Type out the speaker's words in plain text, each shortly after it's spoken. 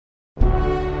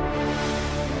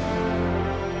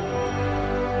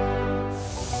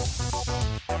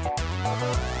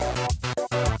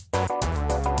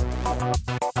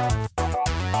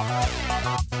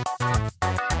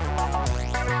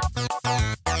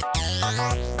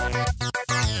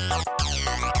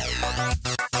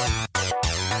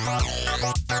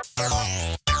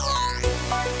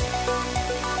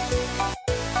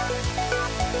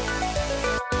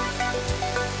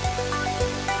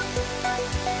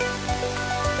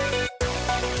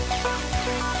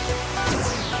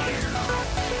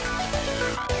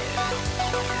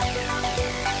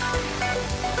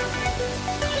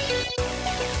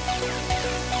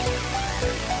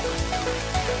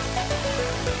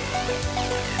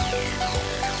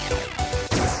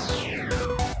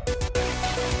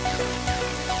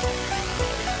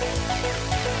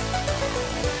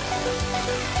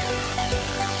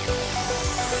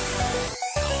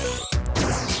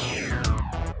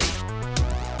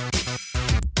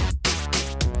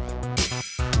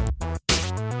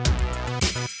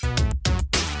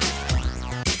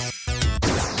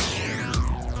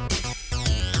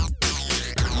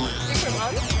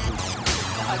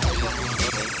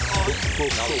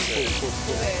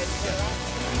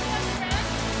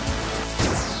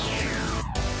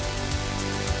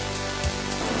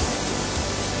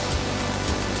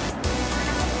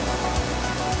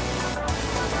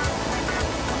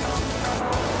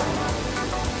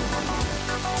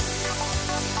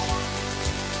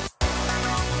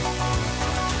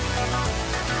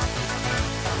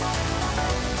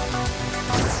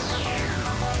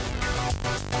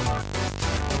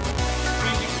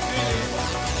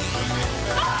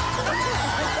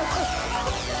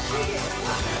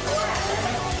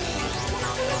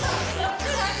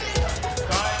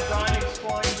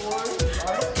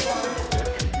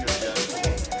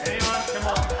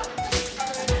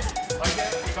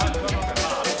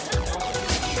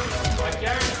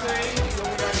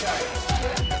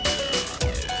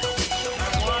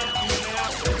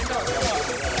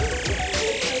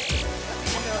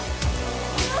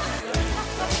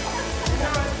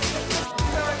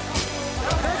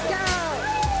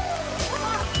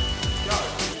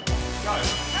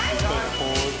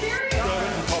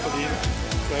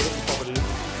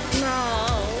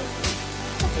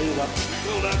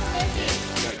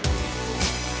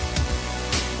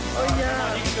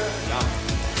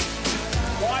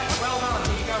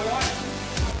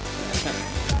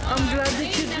I'm glad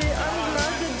that you did. I'm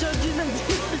glad that judges and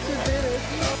teachers did it.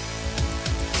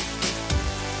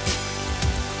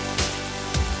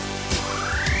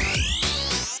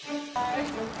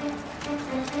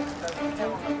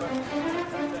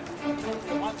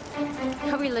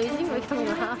 Are we losing? We're coming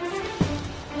last.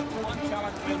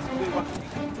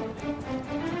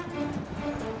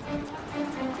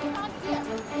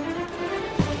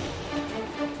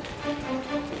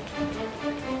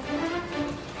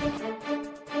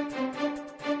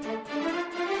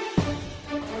 I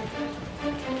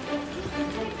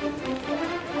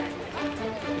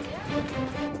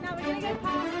don't really know what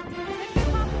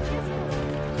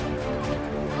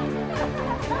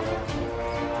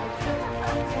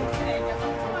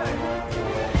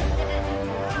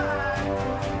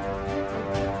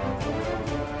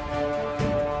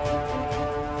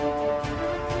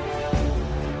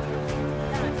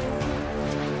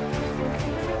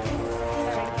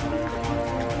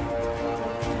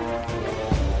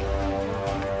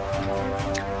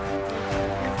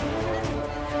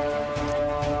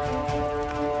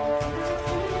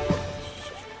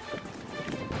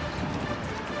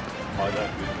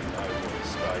to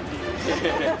stay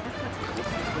here.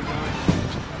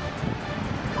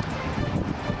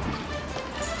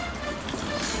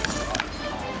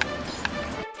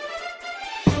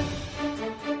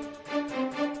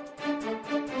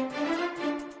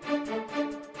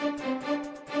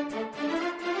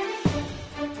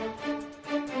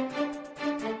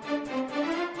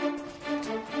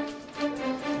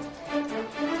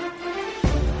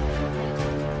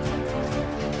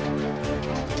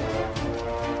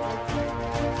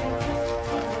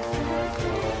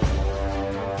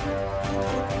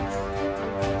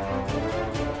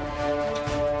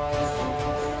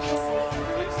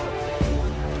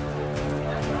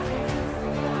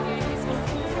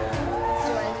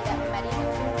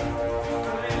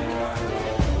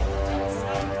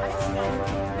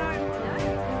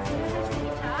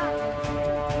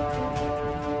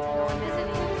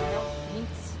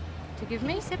 Give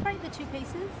me, separate the two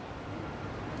pieces.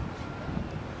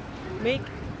 Make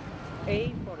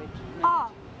A for it.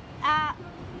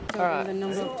 Alright. The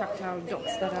number of tactile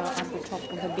dots that are at the top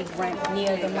of the big ramp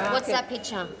near the market. What's that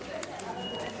picture?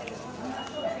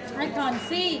 I can't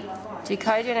see.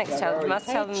 Decode your next challenge. Must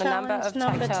tell them the number of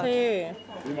tactile. You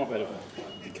might better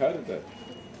decoded that.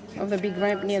 Of the big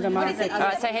ramp near the market.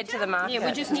 Alright, so head to the market. Yeah,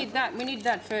 we just need that. We need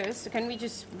that first. Can we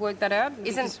just work that out?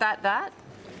 Isn't that?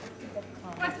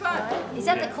 Is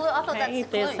that the clue? I thought that's the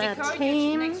clue. Decode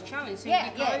your next challenge, so you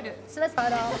decode it. So let's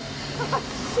find out.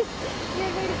 You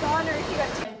need a goner if you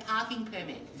got parking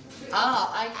permit.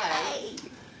 Oh, okay.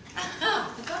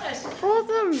 Got it.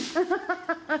 Awesome.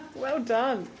 Well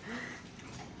done.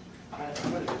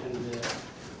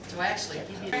 Do I actually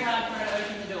give you? Very hard for her to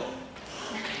open the door.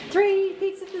 3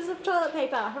 pieces of toilet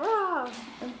paper. Hurrah!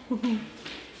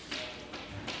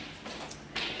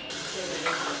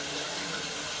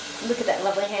 Look at that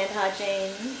lovely hand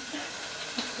hygiene.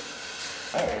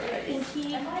 Thank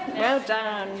you. Well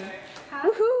done.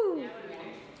 Woohoo!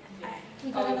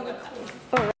 We forgot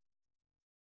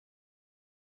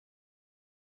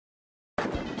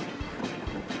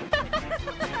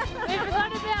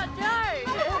about Joe.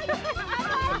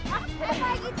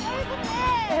 It's over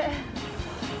there.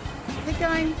 Keep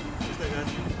going.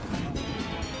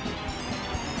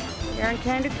 You're on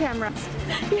candid camera.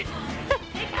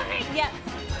 Yeah.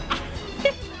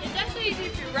 It's actually easy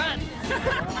to run.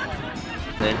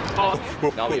 Then,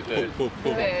 that'll be a bird.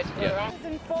 Bird. Yeah.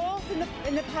 And falls in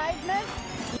the pavement.